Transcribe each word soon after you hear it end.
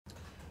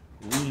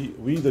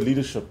We the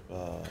leadership,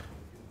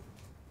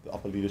 the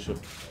upper leadership,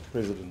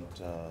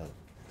 President,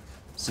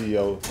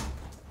 CEO,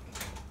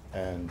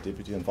 and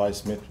Deputy and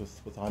Vice met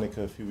with Heyneke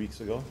a few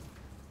weeks ago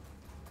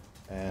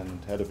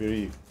and had a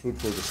very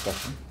fruitful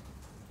discussion,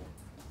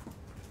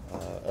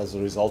 as a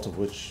result of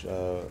which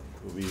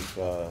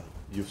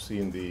you've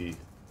seen the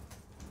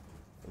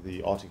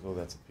article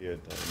that's appeared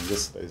in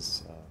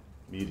yesterday's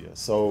media.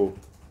 So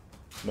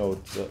no,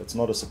 it's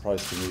not a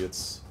surprise to me.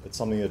 It's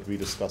something that we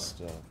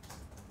discussed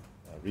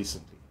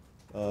recently.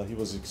 He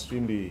was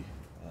extremely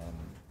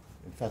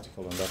emphatic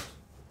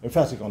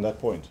on that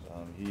point.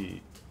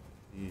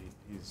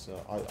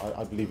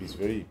 I believe he's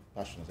very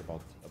passionate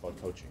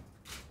about coaching.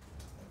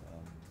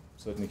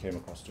 Certainly came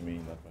across to me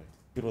in that way.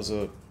 It was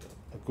a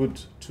good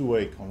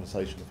two-way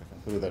conversation, if I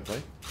can put it that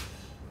way.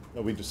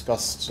 We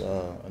discussed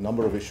a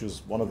number of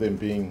issues, one of them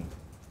being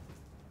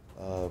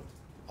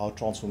our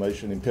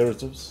transformation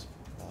imperatives.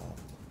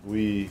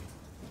 We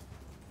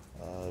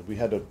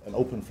had an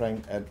open,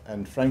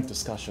 frank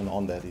discussion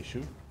on that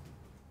issue.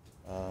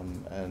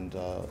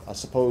 I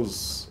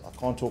suppose I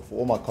can't talk for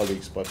all my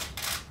colleagues, but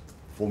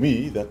for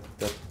me,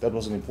 that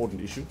was an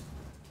important issue,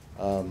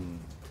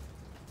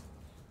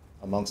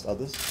 amongst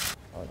others.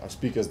 I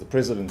speak as the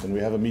president, and we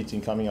have a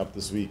meeting coming up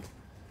this week,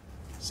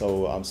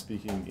 so I'm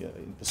speaking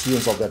in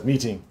pursuance of that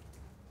meeting.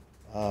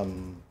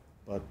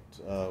 But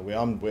where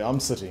I'm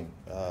sitting,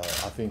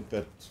 I think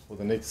that for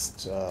the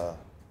next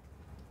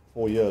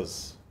 4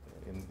 years,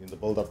 in the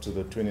build-up to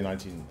the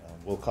 2019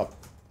 World Cup,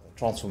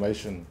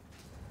 transformation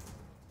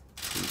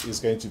is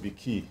going to be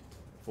key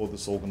for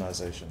this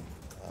organization,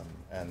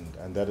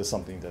 and that is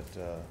something that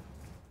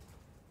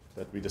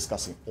we're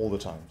discussing all the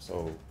time.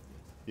 So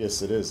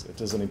yes, it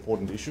is an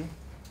important issue.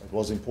 It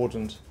was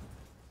important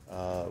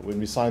when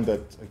we signed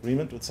that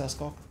agreement with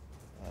SASCOC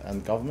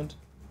and government,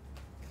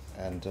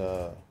 and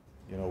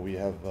we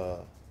have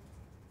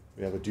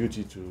a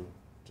duty to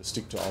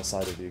stick to our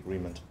side of the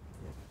agreement.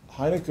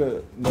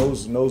 Heyneke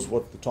knows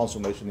what the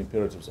transformation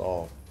imperatives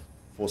are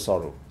for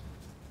SARU,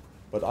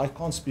 but I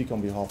can't speak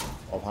on behalf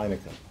of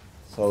Heyneke.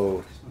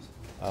 So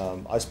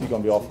I speak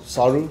on behalf of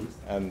SARU,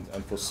 and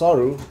for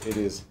SARU, it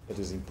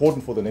is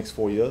important for the next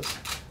 4 years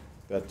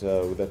that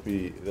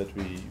we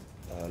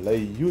lay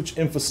huge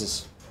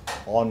emphasis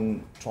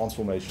on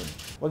transformation.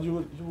 Well,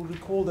 you will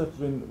recall that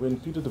when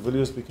Peter de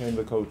Villiers became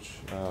the coach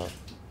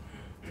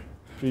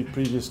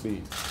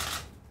previously,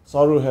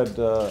 SARU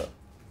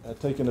had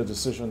taken a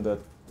decision that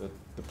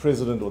the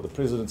president or the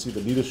presidency, the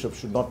leadership,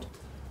 should not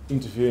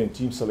interfere in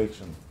team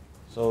selection.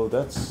 So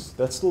that's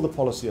still the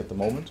policy at the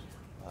moment.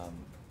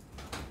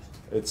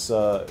 It's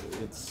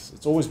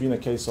always been a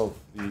case of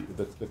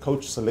the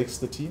coach selects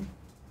the team,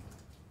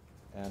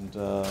 and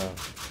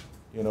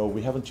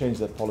we haven't changed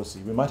that policy.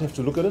 We might have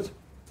to look at it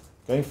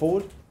going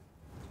forward,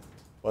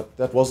 but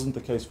that wasn't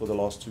the case for the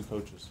last 2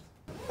 coaches.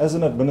 As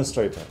an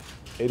administrator,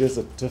 it is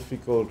a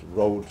difficult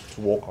road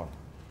to walk on,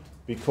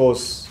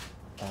 because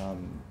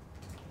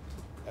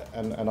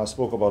and I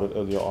spoke about it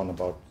earlier on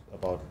about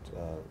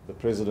the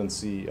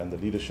presidency and the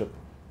leadership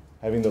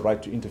having the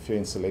right to interfere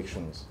in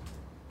selections.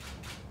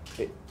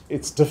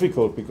 It's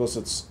difficult because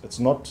it's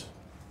not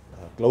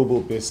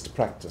global best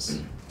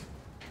practice.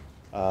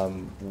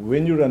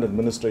 When you're an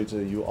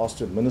administrator, you're asked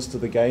to administer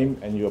the game,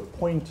 and you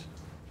appoint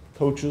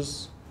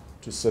coaches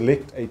to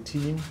select a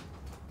team,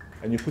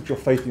 and you put your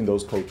faith in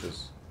those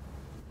coaches.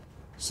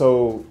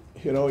 So,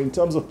 in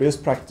terms of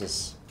best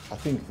practice, I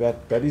think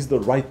that is the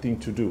right thing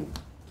to do.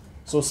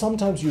 So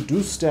sometimes you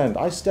do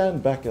I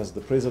stand back as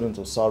the president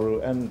of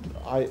SARU, and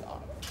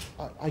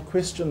I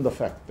question the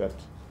fact that,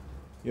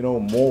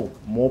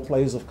 more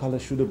players of color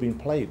should have been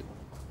played.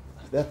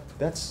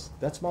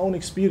 That's my own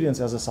experience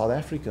as a South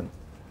African.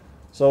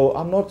 So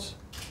I'm not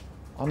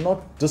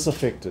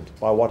disaffected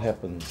by what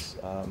happens.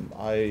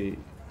 I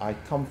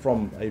come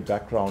from a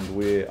background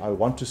where I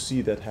want to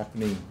see that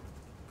happening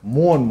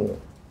more and more.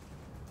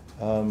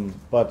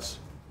 But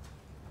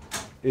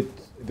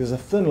there's a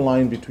thin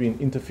line between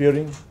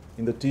interfering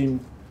in the team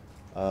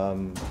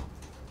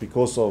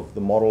because of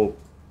the moral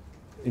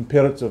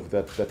imperative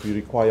that we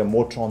require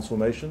more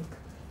transformation.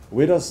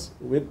 Where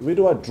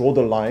do I draw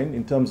the line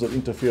in terms of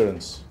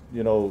interference?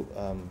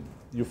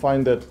 You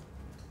find that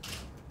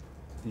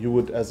you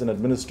would, as an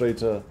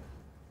administrator,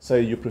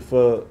 say you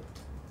prefer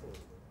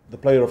the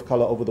player of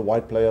color over the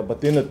white player, but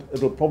then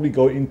it'll probably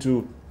go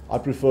into, I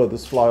prefer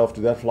this fly-off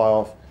to that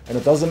fly-off, and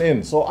it doesn't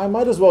end. So I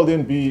might as well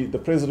then be the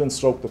president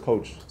stroke the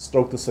coach,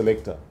 stroke the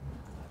selector.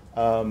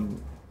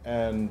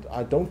 And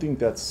I don't think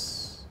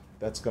that's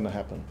going to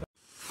happen.